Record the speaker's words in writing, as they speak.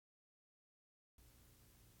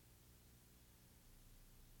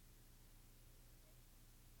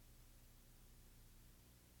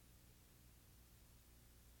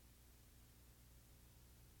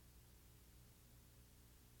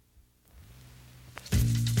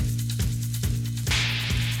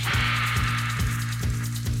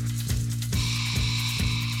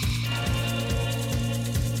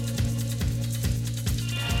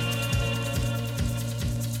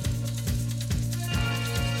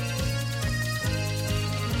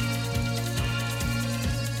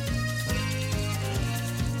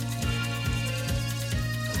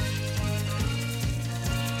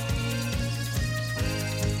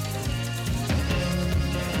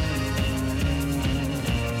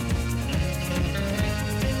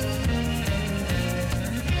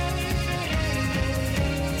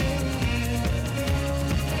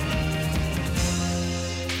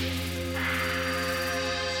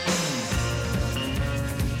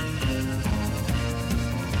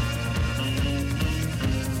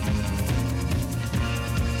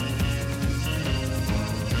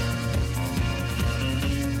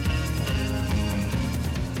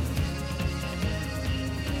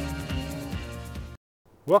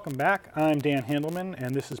Welcome back. I'm Dan Handelman,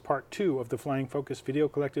 and this is part 2 of the Flying Focus Video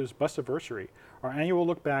Collective's Busiversary, our annual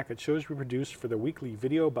look back at shows we produced for the weekly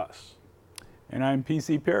Video Bus. And I'm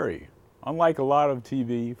PC Peri. Unlike a lot of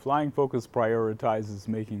TV, Flying Focus prioritizes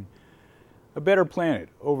making a better planet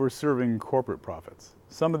over serving corporate profits.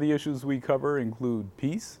 Some of the issues we cover include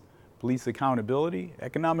peace, police accountability,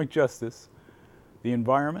 economic justice, the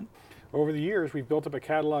environment. Over the years, we've built up a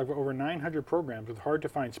catalog of over 900 programs with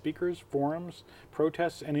hard-to-find speakers, forums,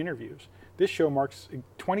 protests, and interviews. This show marks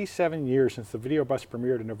 27 years since the Video Bus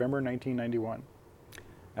premiered in November 1991.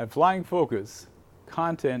 At Flying Focus,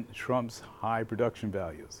 content trumps high production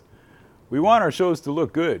values. We want our shows to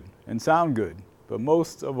look good and sound good, but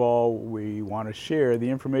most of all, we want to share the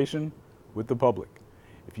information with the public.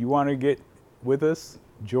 If you want to get with us,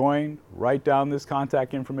 join, write down this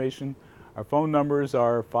contact information. Our phone numbers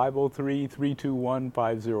are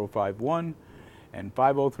 503-321-5051 and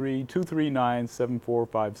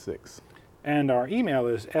 503-239-7456. And our email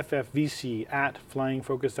is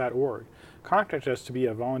ffvc@flyingfocus.org. Contact us to be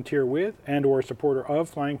a volunteer with and or a supporter of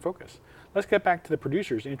Flying Focus. Let's get back to the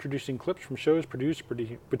producers introducing clips from shows produced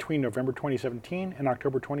between November 2017 and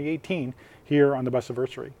October 2018 here on the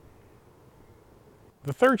Busiversary.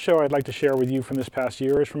 The third show I'd like to share with you from this past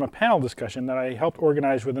year is from a panel discussion that I helped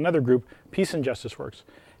organize with another group, Peace and Justice Works.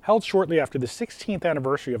 Held shortly after the 16th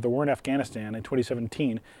anniversary of the war in Afghanistan in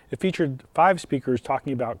 2017, it featured 5 speakers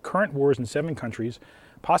talking about current wars in 7 countries,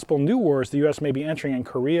 possible new wars the U.S. may be entering in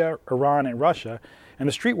Korea, Iran, and Russia, and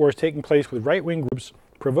the street wars taking place with right-wing groups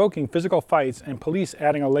provoking physical fights and police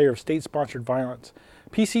adding a layer of state-sponsored violence.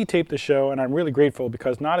 PC taped the show, and I'm really grateful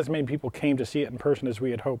because not as many people came to see it in person as we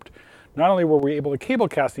had hoped. Not only were we able to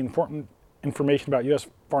cablecast the important information about U.S.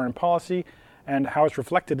 foreign policy and how it's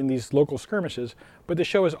reflected in these local skirmishes, but the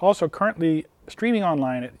show is also currently streaming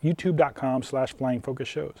online at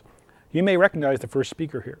youtube.com/flyingfocusshows. You may recognize the first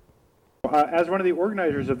speaker here. As one of the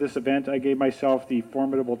organizers of this event, I gave myself the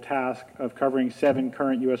formidable task of covering 7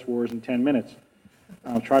 current U.S. wars in 10 minutes.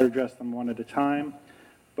 I'll try to address them one at a time,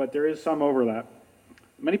 but there is some overlap.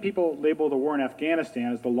 Many people label the war in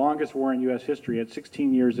Afghanistan as the longest war in U.S. history at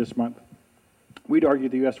 16 years this month. We'd argue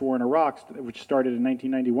the U.S. war in Iraq, which started in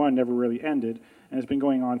 1991, never really ended, and has been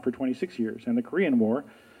going on for 26 years. And the Korean War,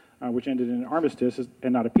 which ended in an armistice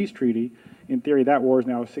and not a peace treaty, in theory that war is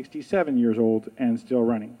now 67 years old and still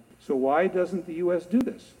running. So why doesn't the U.S. do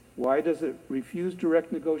this? Why does it refuse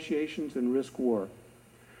direct negotiations and risk war?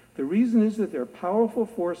 The reason is that there are powerful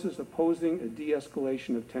forces opposing a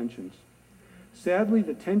de-escalation of tensions. Sadly,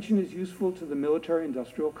 the tension is useful to the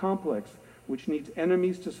military-industrial complex, which needs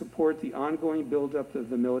enemies to support the ongoing buildup of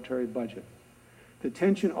the military budget. The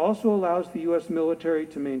tension also allows the U.S. military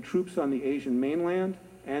to maintain troops on the Asian mainland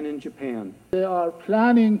and in Japan. They are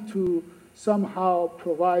planning to somehow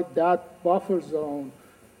provide that buffer zone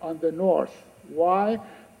on the north. Why?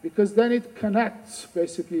 Because then it connects,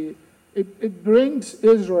 basically, it brings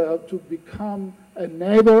Israel to become a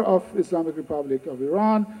neighbor of Islamic Republic of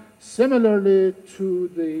Iran, similarly to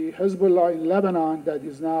the Hezbollah in Lebanon that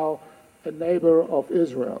is now a neighbor of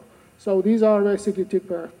Israel. So these are basically tit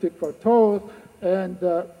for tat, and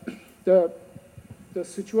the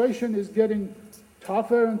situation is getting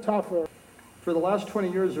tougher and tougher. For the last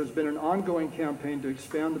 20 years, there's been an ongoing campaign to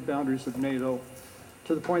expand the boundaries of NATO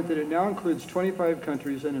to the point that it now includes 25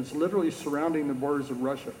 countries and is literally surrounding the borders of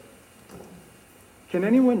Russia. Can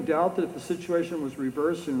anyone doubt that if the situation was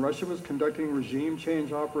reversed and Russia was conducting regime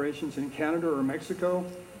change operations in Canada or Mexico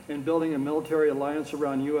and building a military alliance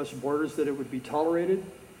around U.S. borders, that it would be tolerated?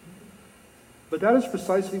 But that is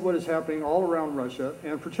precisely what is happening all around Russia,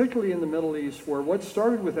 and particularly in the Middle East, where what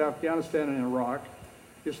started with Afghanistan and Iraq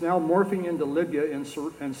is now morphing into Libya and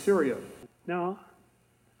Syria. Now,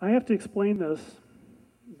 I have to explain this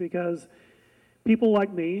because people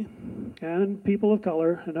like me and people of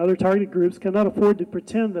color and other targeted groups cannot afford to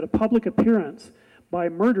pretend that a public appearance by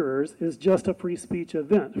murderers is just a free speech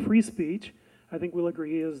event. Free speech, I think we'll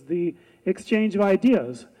agree, is the exchange of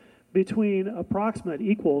ideas between approximate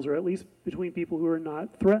equals, or at least between people who are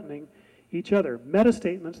not threatening each other. Meta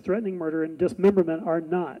statements threatening murder and dismemberment are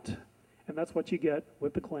not. And that's what you get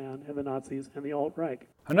with the Klan and the Nazis and the alt-right.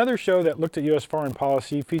 Another show that looked at U.S. foreign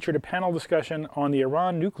policy featured a panel discussion on the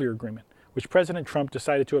Iran nuclear agreement, which President Trump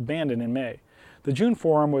decided to abandon in May. The June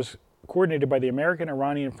forum was coordinated by the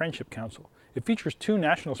American-Iranian Friendship Council. It features 2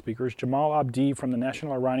 national speakers, Jamal Abdi from the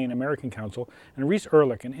National Iranian-American Council and Reese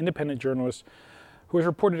Ehrlich, an independent journalist who has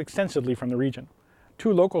reported extensively from the region.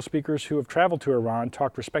 2 local speakers who have traveled to Iran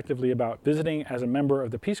talked respectively about visiting as a member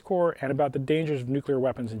of the Peace Corps and about the dangers of nuclear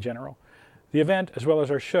weapons in general. The event, as well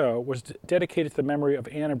as our show, was dedicated to the memory of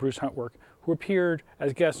Anne and Bruce Huntworth, who appeared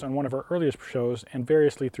as guests on one of our earliest shows and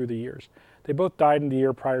variously through the years. They both died in the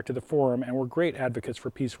year prior to the forum and were great advocates for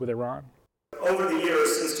peace with Iran. Over the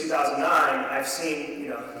years, since 2009, I've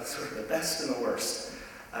seen, sort of the best and the worst.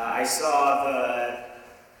 I saw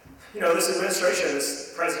this administration,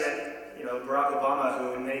 this president, Barack Obama,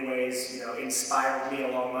 who in many ways, inspired me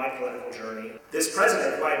along my political journey. This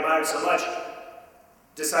president, who I admired so much,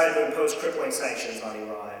 decided to impose crippling sanctions on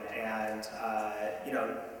Iran. And,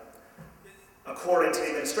 according to the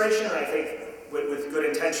administration, I think with good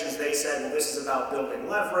intentions, they said, well, this is about building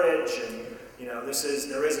leverage, and,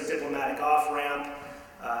 there is a diplomatic off-ramp.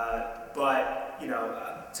 But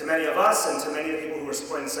to many of us and to many of the people who were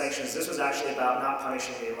supporting the sanctions, this was actually about not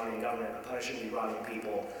punishing the Iranian government, but punishing the Iranian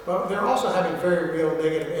people. But they're also having very real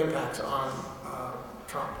negative impacts on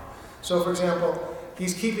Trump. So, for example,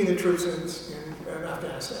 he's keeping the troops in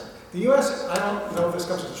Afghanistan. The U.S., I don't know if this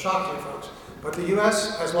comes as a shock to you folks, but the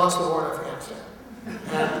U.S. has lost the war in Afghanistan.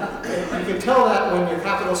 And you can tell that when your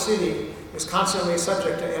capital city is constantly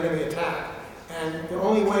subject to enemy attack. And the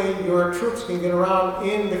only way your troops can get around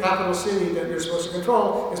in the capital city that you're supposed to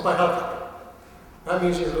control is by helicopter. That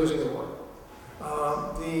means you're losing the war.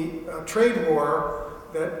 The trade war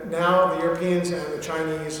that now the Europeans and the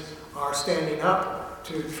Chinese are standing up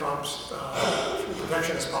to Trump's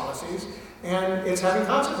protectionist policies, and it's having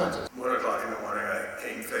consequences. 1 o'clock in the morning, I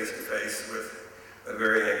came face to face with a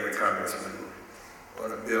very angry congressman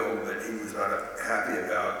on a bill that he was not happy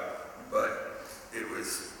about, but it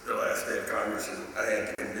was the last day of Congress, and I had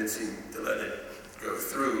to convince him to let it go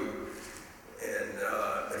through. And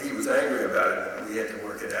but he was angry about it, and we had to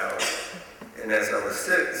work it out. And as I was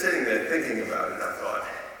sitting there thinking about it, I thought,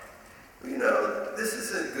 this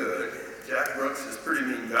isn't good. Jack Brooks is a pretty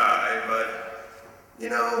mean guy, but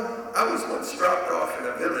I was once dropped off in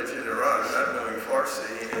a village in Iran, not knowing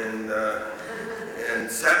Farsi, and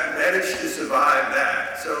managed to survive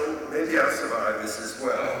that. So maybe I'll survive this as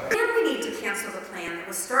well. And we need to cancel the plan that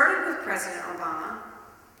was started with President Obama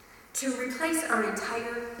to replace our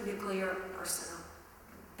entire nuclear arsenal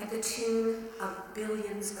at the tune of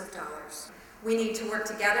billions of dollars. We need to work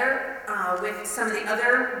together with some of the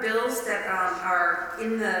other bills that are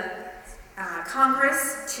in the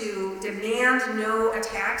Congress to demand no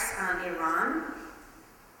attacks on Iran.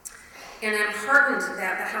 And I'm heartened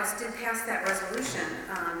that the House did pass that resolution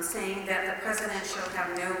saying that the president shall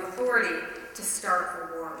have no authority to start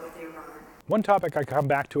a war with Iran. One topic I come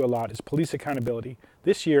back to a lot is police accountability.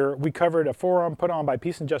 This year, we covered a forum put on by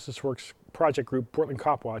Peace and Justice Works project group Portland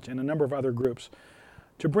Cop Watch and a number of other groups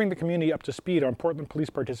to bring the community up to speed on Portland police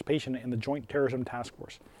participation in the Joint Terrorism Task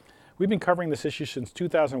Force. We've been covering this issue since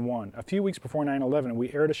 2001. A few weeks before 9/11,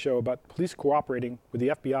 we aired a show about police cooperating with the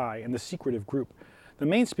FBI and the secretive group. The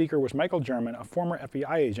main speaker was Michael German, a former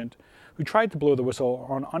FBI agent who tried to blow the whistle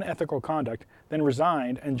on unethical conduct, then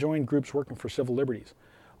resigned and joined groups working for civil liberties.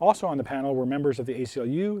 Also on the panel were members of the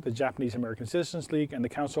ACLU, the Japanese American Citizens League, and the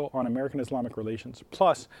Council on American Islamic Relations,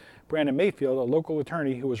 plus Brandon Mayfield, a local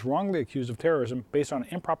attorney who was wrongly accused of terrorism based on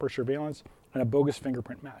improper surveillance and a bogus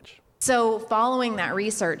fingerprint match. So following that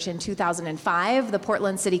research in 2005, the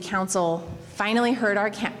Portland City Council finally heard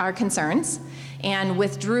our concerns and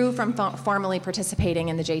withdrew from formally participating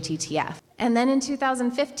in the JTTF. And then in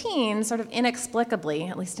 2015, sort of inexplicably,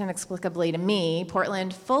 at least inexplicably to me,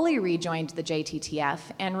 Portland fully rejoined the JTTF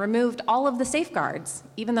and removed all of the safeguards.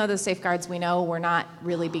 Even though those safeguards we know were not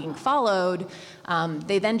really being followed,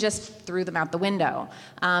 they then just threw them out the window.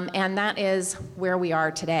 And that is where we are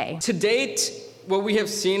today. To date, what we have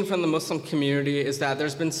seen from the Muslim community is that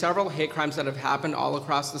there's been several hate crimes that have happened all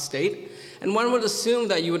across the state. And one would assume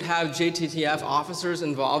that you would have JTTF officers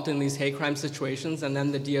involved in these hate crime situations, and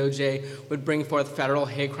then the DOJ would bring forth federal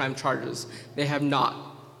hate crime charges. They have not.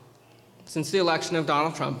 Since the election of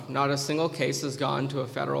Donald Trump, not a single case has gone to a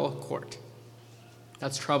federal court.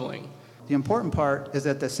 That's troubling. The important part is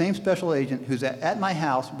that the same special agent who's at my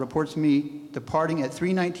house reports me departing at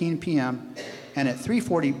 3:19 p.m. and at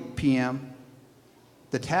 3:40 p.m.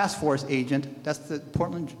 the task force agent, that's the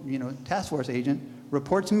Portland, task force agent,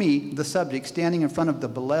 reports me, the subject, standing in front of the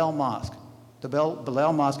Bilal Mosque in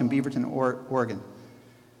Beaverton, Oregon.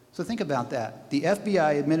 So think about that. The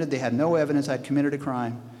FBI admitted they had no evidence I'd committed a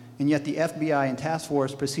crime, and yet the FBI and task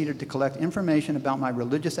force proceeded to collect information about my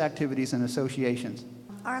religious activities and associations.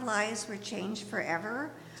 Our lives were changed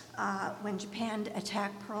forever when Japan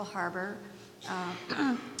attacked Pearl Harbor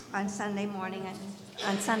on Sunday morning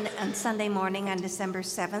on December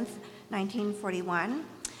 7th, 1941.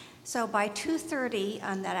 So by 2:30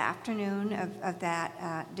 on that afternoon of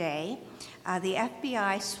that day, the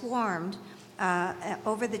FBI swarmed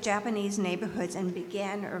over the Japanese neighborhoods and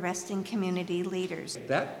began arresting community leaders.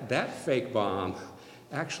 That fake bomb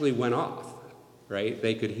actually went off, right?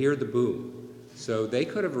 They could hear the boom. So they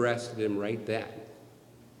could have arrested him right then.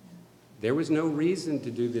 There was no reason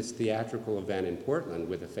to do this theatrical event in Portland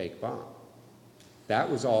with a fake bomb. That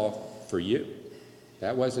was all for you.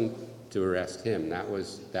 That wasn't to arrest him. That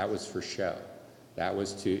was for show. That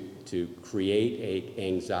was to create an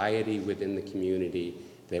anxiety within the community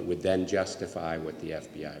that would then justify what the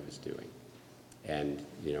FBI was doing. And,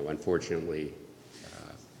 you know, unfortunately,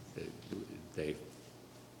 they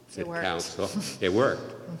said council, it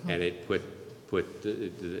worked. And it put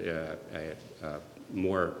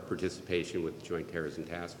more participation with the Joint Terrorism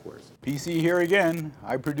Task Force. PC here again.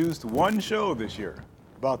 I produced one show this year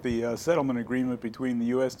about the settlement agreement between the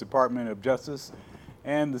U.S. Department of Justice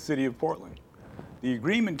and the City of Portland. The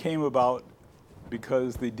agreement came about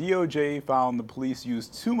because the DOJ found the police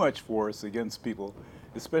used too much force against people,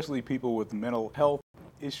 especially people with mental health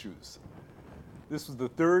issues. This was the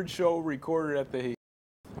third show recorded at the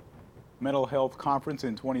Mental Health Conference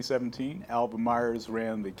in 2017. Alva Myers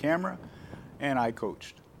ran the camera, and I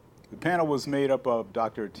coached. The panel was made up of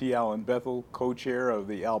Dr. T. Allen Bethel, co-chair of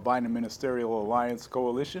the Albina Ministerial Alliance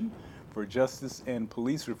Coalition for Justice and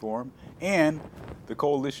Police Reform, and the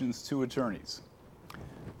coalition's two attorneys.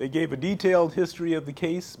 They gave a detailed history of the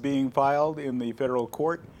case being filed in the federal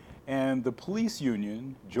court, and the police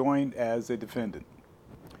union joined as a defendant.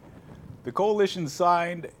 The coalition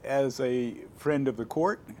signed as a friend of the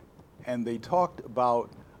court, and they talked about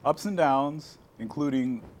ups and downs,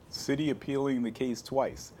 including the city appealing the case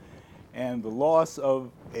twice, and the loss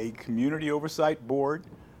of a community oversight board,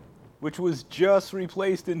 which was just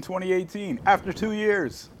replaced in 2018, after 2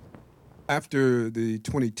 years. After the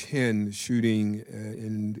 2010 shooting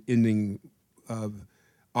and ending of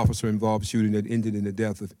officer-involved shooting that ended in the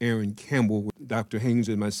death of Aaron Campbell, Dr. Haynes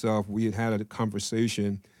and myself, we had a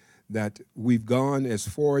conversation that we've gone as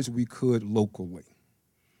far as we could locally.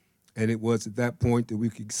 And it was at that point that we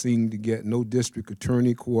could seem to get no district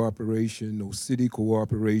attorney cooperation, no city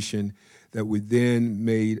cooperation, that we then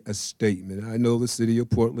made a statement. I know the city of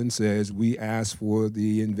Portland says we asked for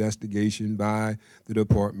the investigation by the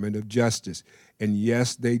Department of Justice. And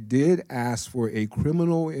yes, they did ask for a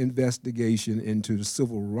criminal investigation into the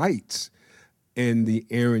civil rights in the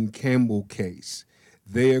Aaron Campbell case.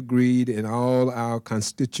 They agreed, and all our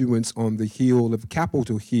constituents on the Hill of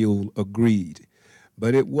Capitol Hill agreed.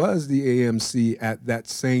 But it was the AMC at that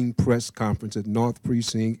same press conference at North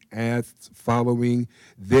Precinct following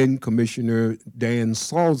then Commissioner Dan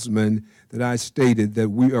Salzman that I stated that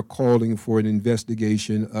we are calling for an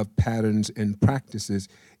investigation of patterns and practices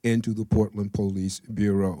into the Portland Police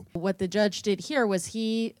Bureau. What the judge did here was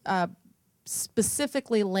he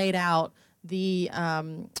specifically laid out the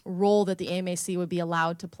role that the AMAC would be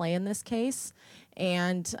allowed to play in this case,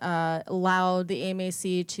 and allowed the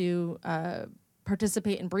AMAC to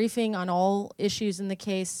participate in briefing on all issues in the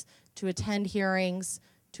case, to attend hearings,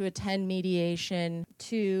 to attend mediation,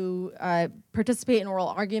 to participate in oral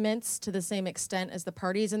arguments to the same extent as the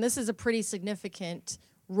parties. And this is a pretty significant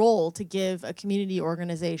role to give a community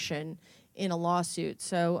organization in a lawsuit.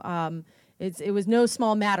 So it was no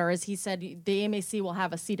small matter. As he said, the AMAC will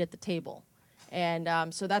have a seat at the table.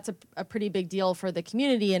 And so that's a pretty big deal for the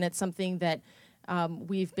community, and it's something that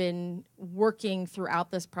we've been working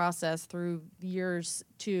throughout this process through years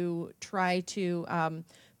to try to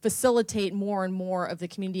facilitate more and more of the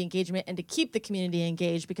community engagement and to keep the community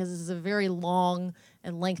engaged, because this is a very long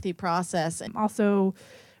and lengthy process. Also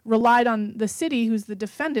relied on the city, who's the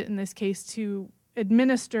defendant in this case, to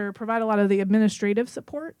provide a lot of the administrative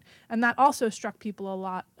support, and that also struck people a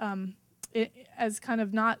lot as kind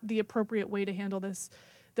of not the appropriate way to handle this.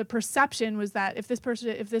 The perception was that if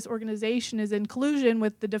this organization is in collusion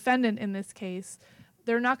with the defendant in this case,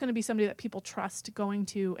 they're not going to be somebody that people trust going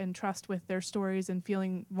to and trust with their stories and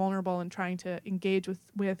feeling vulnerable and trying to engage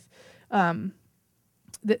with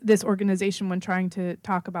this organization when trying to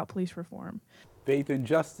talk about police reform. Faith and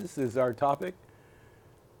justice is our topic.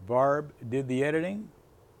 Barb did the editing,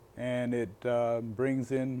 and it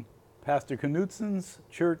brings in Pastor Knutsen's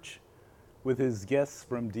church with his guests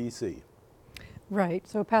from D.C. Right,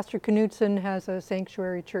 so Pastor Knutsen has a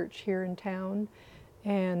sanctuary church here in town,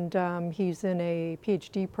 and he's in a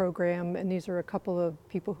PhD program, and these are a couple of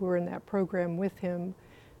people who are in that program with him.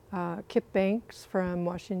 Kip Banks from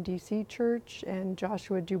Washington, D.C. Church, and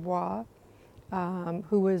Joshua Dubois,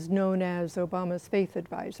 who was known as Obama's faith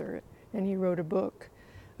advisor, and he wrote a book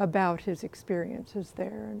about his experiences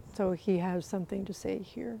there, and so he has something to say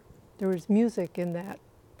here. There was music in that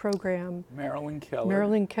program. Marilyn Keller.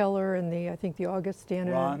 Marilyn Keller and I think the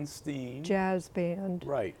Augustana Ron Steen. Jazz Band.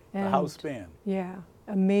 Right, and, the house band. Yeah,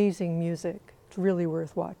 amazing music. It's really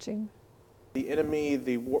worth watching. The enemy,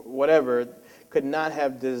 the whatever, could not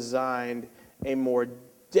have designed a more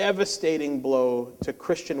devastating blow to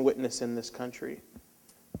Christian witness in this country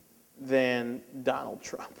than Donald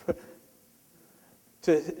Trump.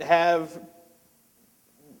 To have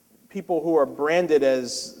people who are branded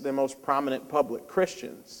as the most prominent public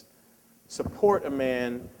Christians support a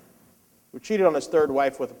man who cheated on his third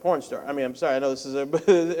wife with a porn star. I mean, I'm sorry, I know this is I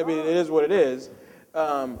mean, it is what it is.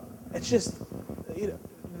 It's just,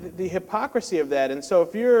 the hypocrisy of that. And so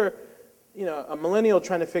if you're, a millennial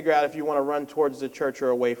trying to figure out if you want to run towards the church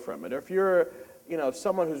or away from it, or if you're,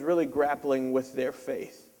 someone who's really grappling with their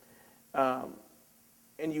faith, and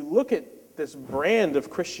you look at this brand of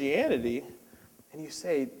Christianity and you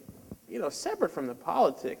say, separate from the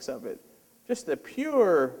politics of it, just the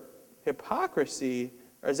pure hypocrisy,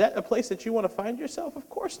 or is that a place that you want to find yourself? Of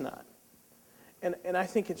course not. And I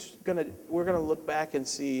think we're gonna look back and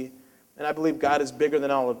see, and I believe God is bigger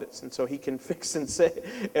than all of this, and so he can fix and say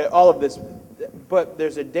all of this. But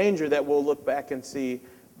there's a danger that we'll look back and see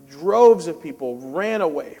droves of people ran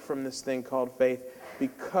away from this thing called faith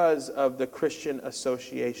because of the Christian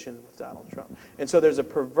association with Donald Trump. And so there's a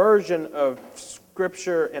perversion of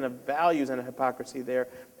Scripture and of values and a hypocrisy there.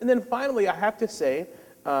 And then finally, I have to say,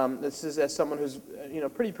 this is as someone who's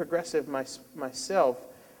pretty progressive myself,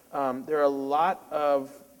 there are a lot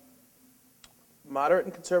of moderate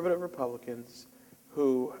and conservative Republicans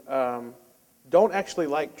who don't actually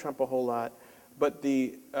like Trump a whole lot, but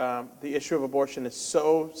the issue of abortion is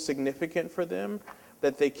so significant for them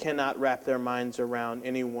that they cannot wrap their minds around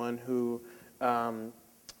anyone who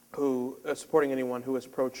supporting anyone who is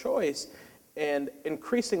pro-choice. And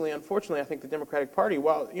increasingly, unfortunately, I think the Democratic Party,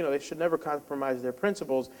 while they should never compromise their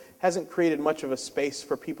principles, hasn't created much of a space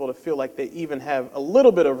for people to feel like they even have a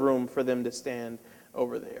little bit of room for them to stand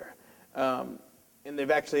over there. And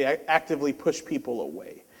they've actually actively pushed people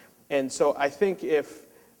away. And so I think if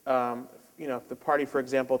if the party, for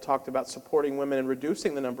example, talked about supporting women and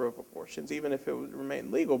reducing the number of abortions, even if it would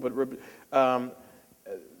remain legal, but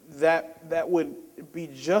that would be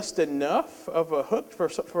just enough of a hook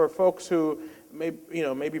for folks who may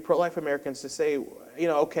be pro-life Americans to say,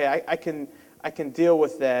 okay, I can deal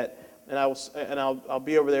with that, and I'll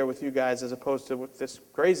be over there with you guys as opposed to with this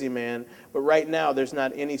crazy man. But right now, there's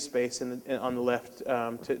not any space on the left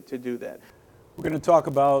to do that. We're going to talk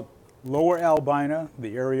about Lower Albina,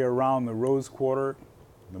 the area around the Rose Quarter,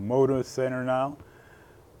 the Moda Center now.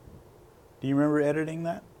 Do you remember editing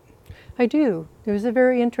that? I do. It was a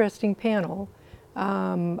very interesting panel.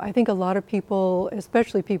 I think a lot of people,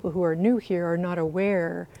 especially people who are new here, are not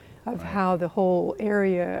aware of how the whole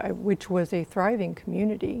area, which was a thriving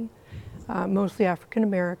community, mostly African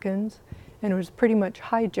Americans, and it was pretty much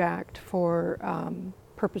hijacked for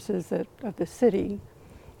purposes of the city.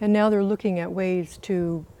 And now they're looking at ways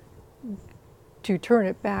to turn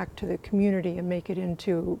it back to the community and make it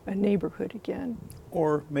into a neighborhood again.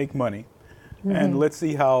 Or make money. Mm-hmm. And let's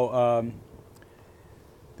see how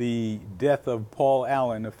the death of Paul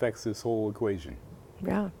Allen affects this whole equation.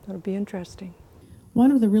 Yeah, that'll be interesting. One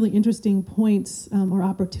of the really interesting points or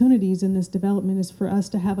opportunities in this development is for us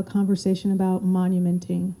to have a conversation about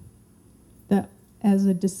monumenting. That as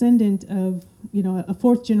a descendant of, a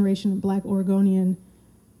fourth generation Black Oregonian,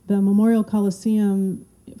 the Memorial Coliseum,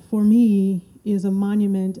 for me, is a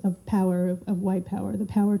monument of power, of white power, the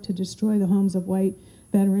power to destroy the homes of white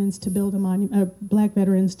veterans, to build a monument, Black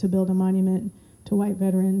veterans to build a monument to white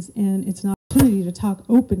veterans, and it's an opportunity to talk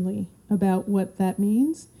openly about what that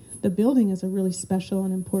means. The building is a really special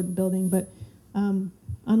and important building, but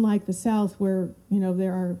unlike the South, where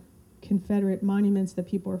there are Confederate monuments that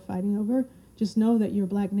people are fighting over, just know that your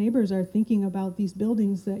Black neighbors are thinking about these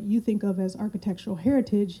buildings that you think of as architectural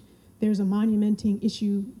heritage. There's a monumenting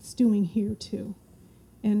issue stewing here too.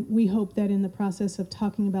 And we hope that in the process of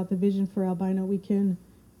talking about the vision for Albina, we can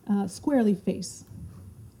squarely face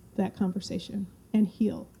that conversation and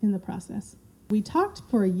heal in the process. We talked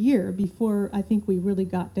for a year before I think we really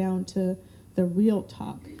got down to the real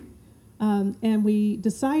talk. And we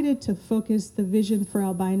decided to focus the vision for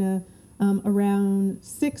Albina around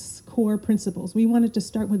 6 core principles. We wanted to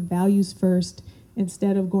start with values first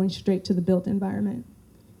instead of going straight to the built environment.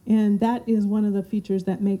 And that is one of the features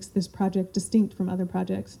that makes this project distinct from other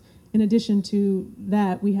projects. In addition to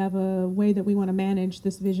that, we have a way that we want to manage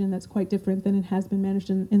this vision that's quite different than it has been managed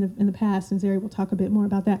in the past, and Zari will talk a bit more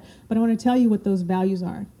about that. But I want to tell you what those values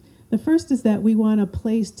are. The first is that we want a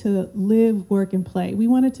place to live, work, and play. We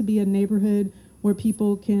want it to be a neighborhood where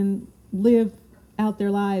people can live out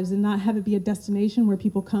their lives and not have it be a destination where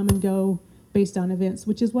people come and go based on events,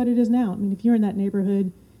 which is what it is now. I mean, if you're in that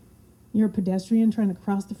neighborhood, you're a pedestrian trying to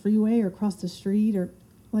cross the freeway or cross the street, or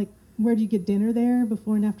like, where do you get dinner there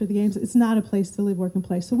before and after the games? It's not a place to live, work, and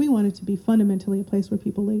play. So we want it to be fundamentally a place where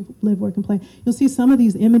people live, work, and play. You'll see some of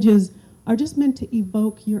these images are just meant to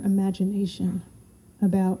evoke your imagination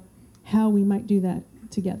about how we might do that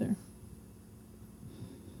together.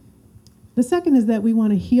 The second is that we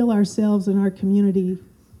want to heal ourselves and our communities,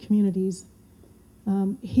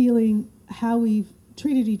 healing how we've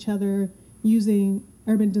treated each other using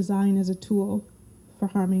urban design as a tool for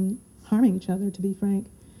harming each other, to be frank,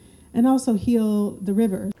 and also heal the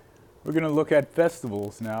river. We're going to look at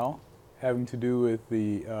festivals now, having to do with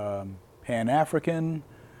the Pan-African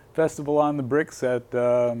Festival on the Bricks at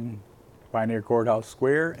Pioneer Courthouse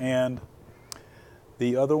Square, and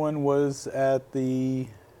the other one was at the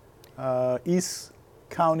East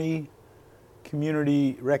County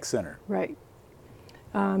Community Rec Center. Right.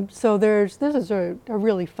 So this is a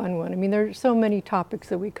really fun one. I mean, there's so many topics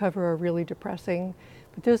that we cover are really depressing,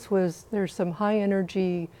 but there's some high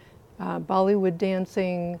energy Bollywood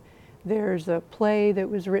dancing. There's a play that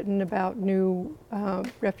was written about new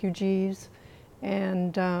refugees,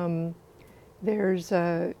 and there's,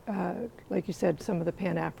 like you said, some of the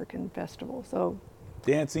Pan-African Festival. So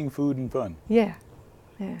dancing, food, and fun. Yeah,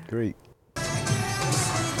 yeah. Great.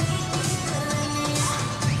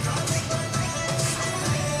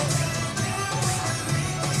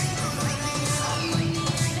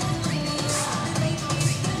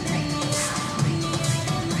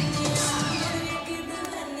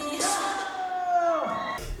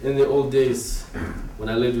 In the old days, when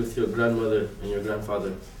I lived with your grandmother and your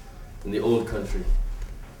grandfather in the old country,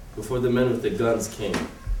 before the men with the guns came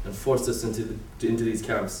and forced us into these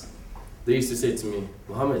camps, they used to say to me,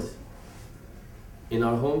 Muhammad, in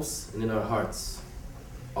our homes and in our hearts,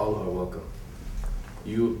 all are welcome.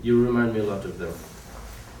 You remind me a lot of them.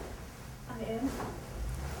 I am?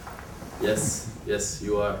 Yes,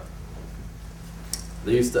 you are.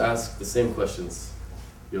 They used to ask the same questions,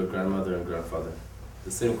 your grandmother and grandfather. The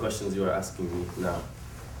same questions you are asking me now.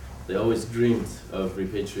 They always dreamed of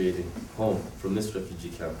repatriating home from this refugee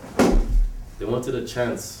camp. They wanted a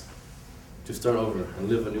chance to start over and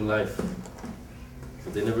live a new life,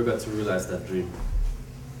 but they never got to realize that dream.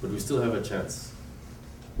 But we still have a chance.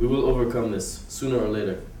 We will overcome this sooner or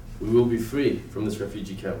later. We will be free from this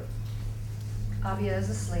refugee camp. Abia is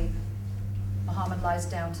asleep. Muhammad lies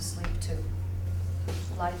down to sleep too.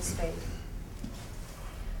 Lights fade.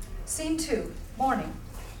 Scene 2. Morning.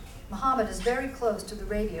 Muhammad is very close to the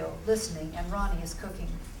radio, listening, and Ronnie is cooking.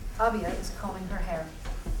 Abia is combing her hair.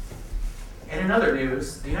 And in other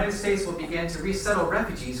news, the United States will begin to resettle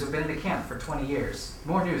refugees who have been in the camp for 20 years.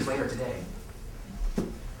 More news later today.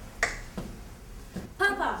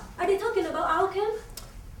 Papa, are they talking about our camp?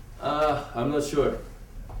 I'm not sure.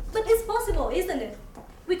 But it's possible, isn't it?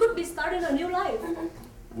 We could be starting a new life.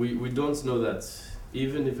 We don't know that.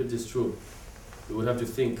 Even if it is true, we would have to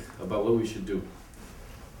think about what we should do.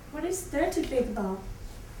 What is there to think about?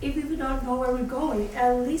 If we don't know where we're going,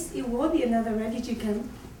 at least it will be another refugee camp.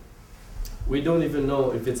 We don't even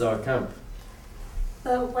know if it's our camp.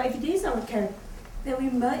 But what if it is our camp? Then we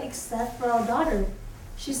must accept for our daughter.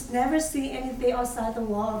 She's never seen anything outside the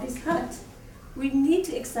wall of this hut. We need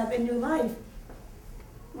to accept a new life.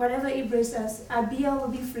 Whatever it brings us, Abia will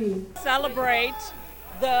be free. Celebrate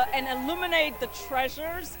and illuminate the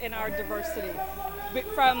treasures in our diversity.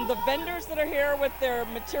 From the vendors that are here with their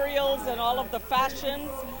materials and all of the fashions,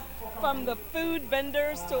 from the food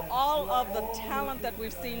vendors to all of the talent that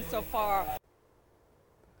we've seen so far.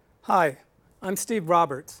 Hi, I'm Steve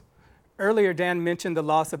Roberts. Earlier, Dan mentioned the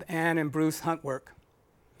loss of Ann and Bruce Huntwork.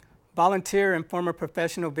 Volunteer and former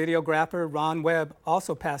professional videographer Ron Webb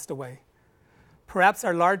also passed away. Perhaps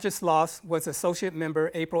our largest loss was associate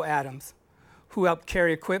member April Adams, who helped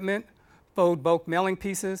carry equipment, fold bulk mailing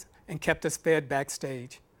pieces, and kept us fed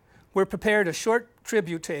backstage. We're prepared a short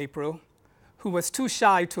tribute to April, who was too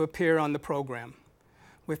shy to appear on the program,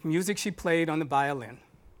 with music she played on the violin.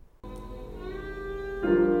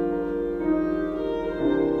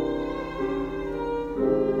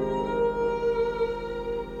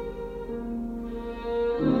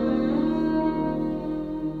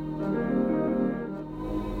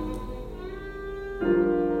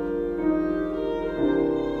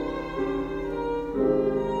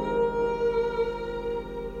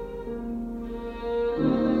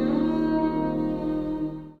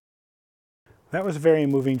 That was a very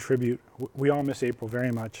moving tribute. We all miss April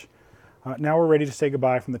very much. Now we're ready to say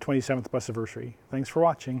goodbye from the 27th Busiversary. Thanks for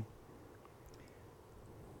watching.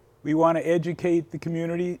 We want to educate the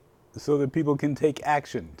community so that people can take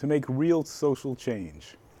action to make real social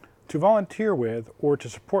change. To volunteer with or to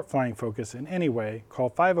support Flying Focus in any way, call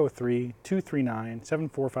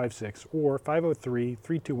 503-239-7456 or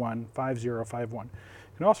 503-321-5051. You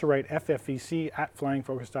can also write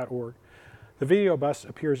ffvc@flyingfocus.org. The video bus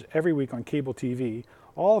appears every week on cable TV.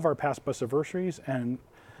 All of our past Busiversaries and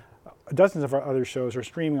dozens of our other shows are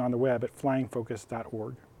streaming on the web at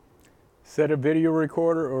flyingfocus.org. Set a video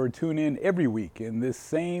recorder or tune in every week in this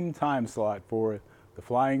same time slot for the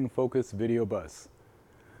Flying Focus video bus.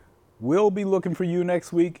 We'll be looking for you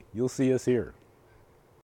next week. You'll see us here.